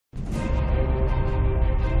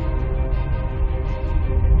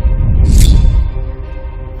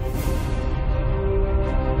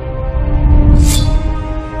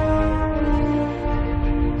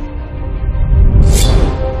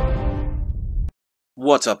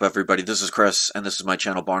What's up, everybody? This is Chris, and this is my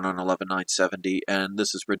channel, Barn on 11970, and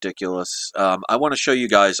this is ridiculous. I want to show you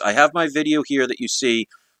guys, I have my video here that you see,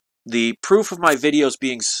 the proof of my videos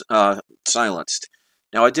being silenced.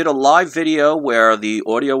 Now, I did a live video where the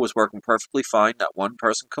audio was working perfectly fine, not one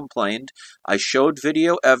person complained. I showed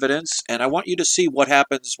video evidence, and I want you to see what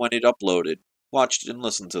happens when it uploaded. Watch and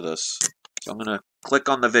listen to this. So I'm going to click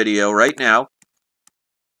on the video right now.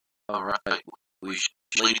 Alright, ladies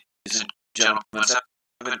and gentlemen,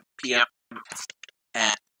 7 p.m.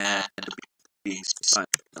 and being silent.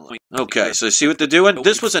 Okay, so see what they're doing?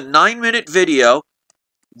 This was a 9-minute video.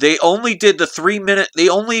 They only did the 3-minute. They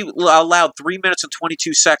only allowed 3 minutes and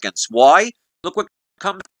 22 seconds. Why? Look what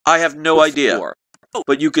comes. I have no idea.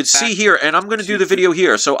 But you could see here, and I'm going to do the video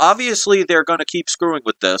here. So obviously they're going to keep screwing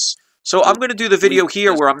with this. So I'm going to do the video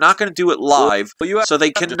here where I'm not going to do it live, so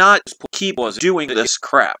they cannot keep doing this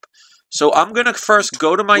crap. So I'm going to first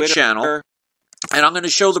go to my channel, and I'm going to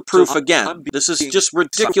show the proof again. This is just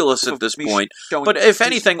ridiculous at this point. But if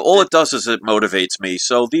anything, all it does is it motivates me.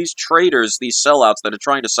 So these traitors, these sellouts that are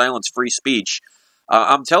trying to silence free speech,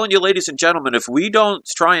 I'm telling you, ladies and gentlemen, if we don't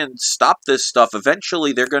try and stop this stuff,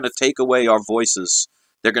 eventually they're going to take away our voices.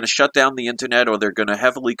 They're going to shut down the internet, or they're going to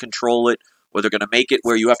heavily control it, or they're going to make it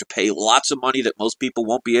where you have to pay lots of money that most people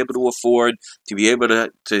won't be able to afford to be able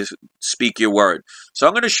to speak your word. So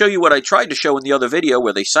I'm going to show you what I tried to show in the other video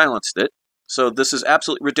where they silenced it. So this is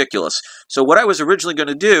absolutely ridiculous. So what I was originally going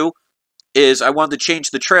to do is I wanted to change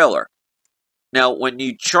the trailer. Now, when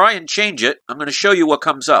you try and change it, I'm going to show you what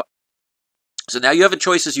comes up. So now you have a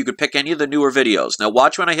choices. You could pick any of the newer videos. Now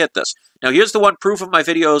watch when I hit this. Now here's the one proof of my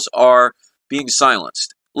videos are being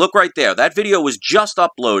silenced. Look right there. That video was just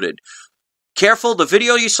uploaded. Careful, the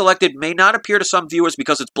video you selected may not appear to some viewers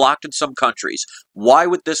because it's blocked in some countries. Why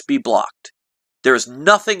would this be blocked? There is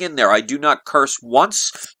nothing in there. I do not curse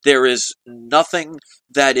once. There is nothing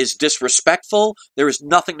that is disrespectful. There is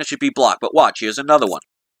nothing that should be blocked. But watch, here's another one.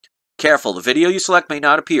 Careful, the video you select may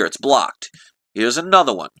not appear. It's blocked. Here's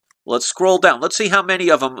another one. Let's scroll down. Let's see how many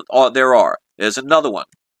of them there are. There's another one.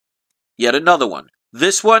 Yet another one.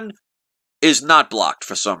 This one is not blocked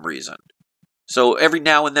for some reason. So every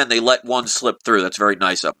now and then they let one slip through. That's very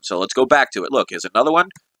nice of them. So let's go back to it. Look, here's another one.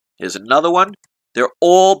 Here's another one. They're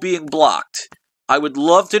all being blocked. I would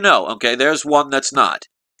love to know. Okay, there's one that's not.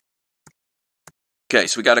 Okay,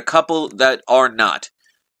 so we got a couple that are not.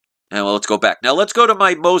 And well, let's go back. Now let's go to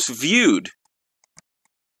my most viewed.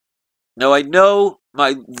 Now I know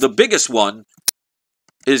the biggest one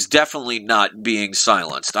is definitely not being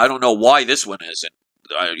silenced. I don't know why this one isn't.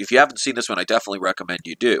 If you haven't seen this one, I definitely recommend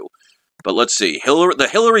you do. But let's see. The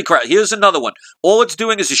Hillary crowd. Here's another one. All it's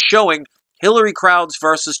doing is just showing Hillary crowds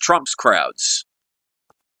versus Trump's crowds.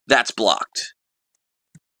 That's blocked.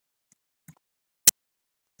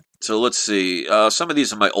 So let's see. Some of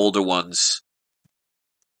these are my older ones.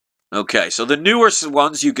 Okay, so the newer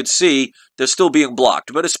ones you could see, they're still being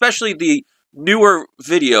blocked. But especially the newer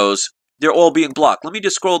videos, they're all being blocked. Let me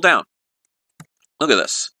just scroll down. Look at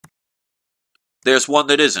this. There's one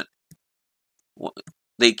that isn't.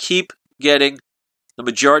 They keep getting, the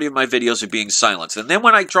majority of my videos are being silenced. And then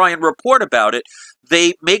when I try and report about it,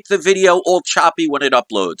 they make the video all choppy when it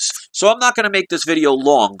uploads. So I'm not going to make this video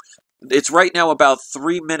long. It's right now about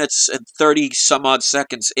 3 minutes and 30 some odd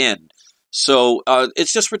seconds in. So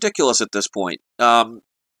it's just ridiculous at this point. You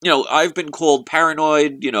know, I've been called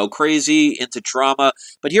paranoid, you know, crazy, into trauma.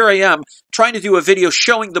 But here I am trying to do a video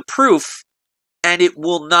showing the proof, and it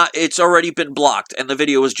will not, it's already been blocked, and the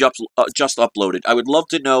video is just uploaded. I would love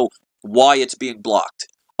to know why it's being blocked,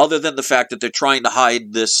 other than the fact that they're trying to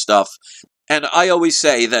hide this stuff. And I always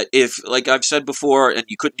say that if, like I've said before, and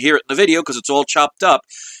you couldn't hear it in the video because it's all chopped up,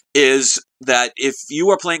 is that if you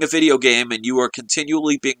are playing a video game and you are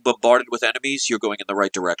continually being bombarded with enemies, you're going in the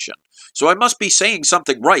right direction. So I must be saying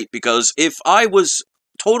something right, because if I was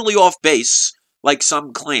totally off base, like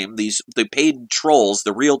some claim, the paid trolls,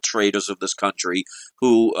 the real traitors of this country,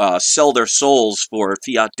 who sell their souls for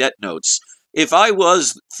fiat debt notes, if I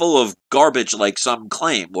was full of garbage like some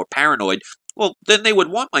claim, or paranoid, well, then they would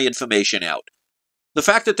want my information out. The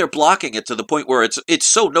fact that they're blocking it to the point where it's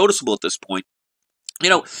so noticeable at this point, you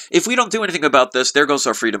know, if we don't do anything about this, there goes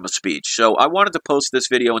our freedom of speech. So I wanted to post this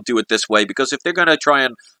video and do it this way, because if they're going to try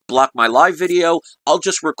and block my live video, I'll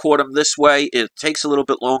just record them this way. It takes a little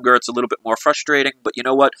bit longer. It's a little bit more frustrating. But you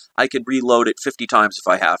know what? I can reload it 50 times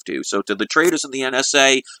if I have to. So to the traitors in the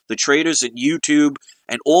NSA, the traitors in YouTube,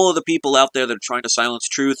 and all of the people out there that are trying to silence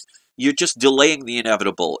truth, you're just delaying the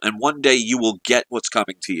inevitable. And one day you will get what's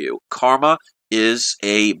coming to you. Karma is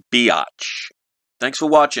a biatch. Thanks for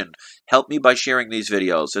watching. Help me by sharing these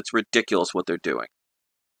videos. It's ridiculous what they're doing.